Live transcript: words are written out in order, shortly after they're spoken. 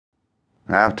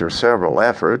After several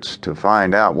efforts to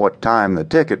find out what time the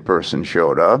ticket person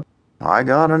showed up, I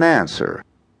got an answer.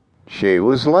 She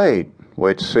was late,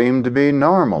 which seemed to be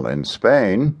normal in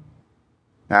Spain.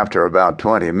 After about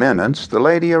 20 minutes, the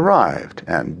lady arrived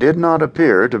and did not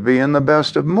appear to be in the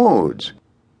best of moods,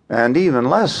 and even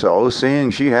less so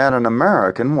seeing she had an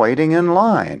American waiting in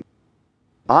line.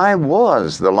 I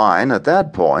was the line at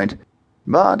that point,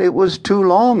 but it was too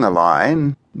long a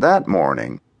line that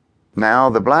morning. Now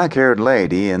the black-haired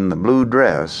lady in the blue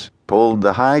dress pulled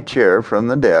the high chair from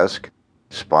the desk,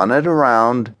 spun it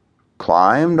around,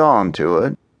 climbed onto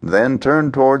it, then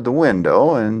turned toward the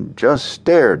window and just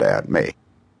stared at me.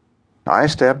 I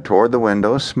stepped toward the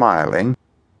window smiling,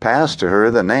 passed to her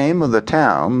the name of the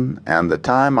town and the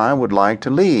time I would like to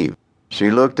leave. She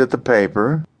looked at the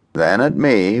paper, then at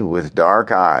me with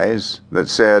dark eyes that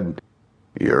said,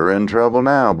 "You're in trouble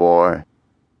now, boy."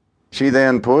 She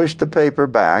then pushed the paper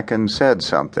back and said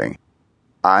something.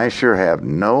 I sure have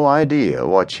no idea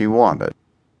what she wanted.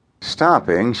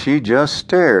 Stopping, she just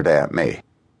stared at me.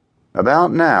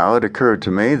 About now it occurred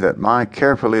to me that my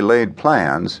carefully laid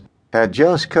plans had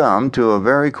just come to a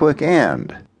very quick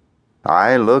end.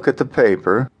 I look at the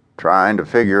paper, trying to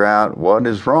figure out what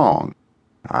is wrong.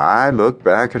 I look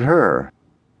back at her.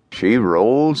 She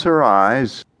rolls her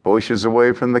eyes, pushes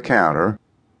away from the counter,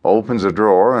 opens a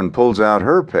drawer and pulls out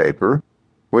her paper,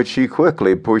 which she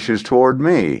quickly pushes toward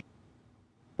me.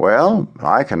 Well,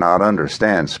 I cannot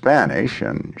understand Spanish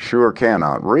and sure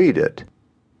cannot read it.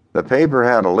 The paper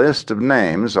had a list of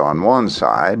names on one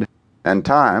side and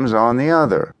times on the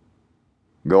other.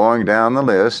 Going down the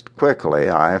list quickly,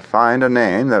 I find a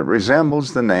name that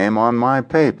resembles the name on my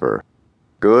paper.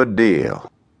 Good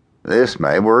deal. This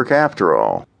may work after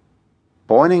all.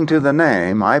 Pointing to the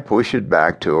name, I push it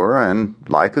back to her, and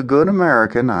like a good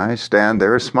American, I stand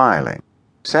there smiling,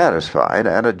 satisfied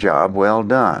at a job well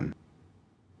done.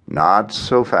 Not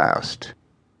so fast.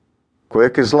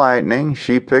 Quick as lightning,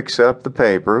 she picks up the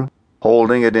paper,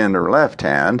 holding it in her left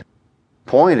hand,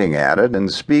 pointing at it,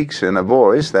 and speaks in a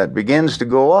voice that begins to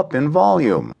go up in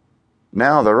volume.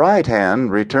 Now the right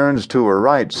hand returns to her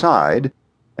right side,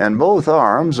 and both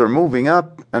arms are moving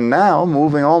up and now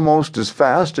moving almost as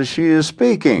fast as she is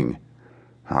speaking.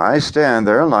 I stand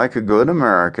there like a good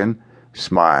American,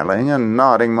 smiling and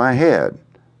nodding my head,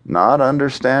 not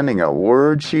understanding a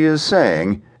word she is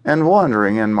saying and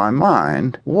wondering in my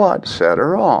mind what set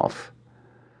her off.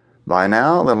 By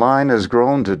now the line has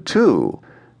grown to 2,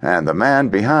 and the man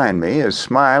behind me is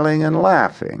smiling and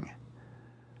laughing.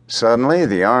 Suddenly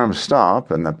the arms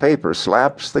stop and the paper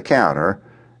slaps the counter,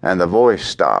 and the voice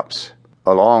stops.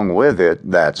 Along with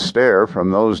it, that stare from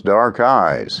those dark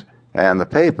eyes, and the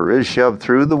paper is shoved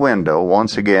through the window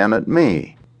once again at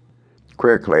me.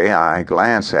 Quickly I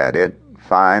glance at it,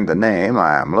 find the name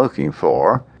I am looking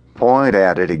for, point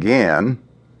at it again,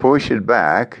 push it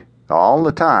back, all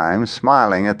the time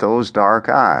smiling at those dark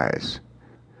eyes.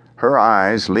 Her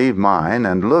eyes leave mine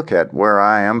and look at where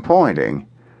I am pointing.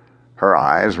 Her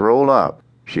eyes roll up.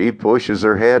 She pushes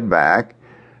her head back,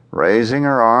 raising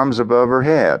her arms above her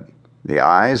head. The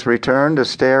eyes return to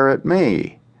stare at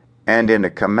me, and in a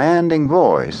commanding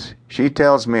voice, she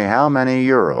tells me how many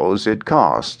euros it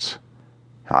costs.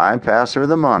 I pass her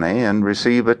the money and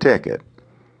receive a ticket.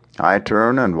 I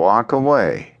turn and walk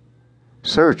away,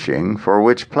 searching for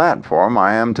which platform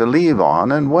I am to leave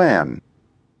on and when.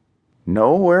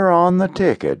 Nowhere on the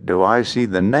ticket do I see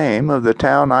the name of the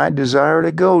town I desire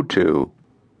to go to.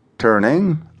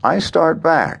 Turning, I start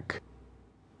back.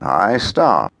 I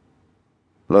stop,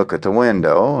 look at the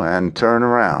window, and turn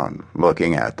around,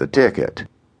 looking at the ticket.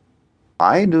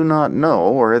 I do not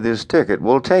know where this ticket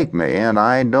will take me, and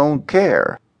I don't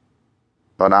care.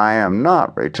 But I am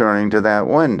not returning to that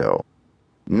window.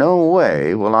 No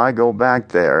way will I go back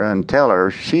there and tell her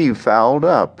she fouled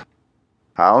up.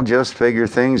 I'll just figure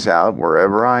things out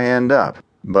wherever I end up,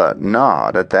 but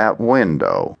not at that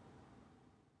window.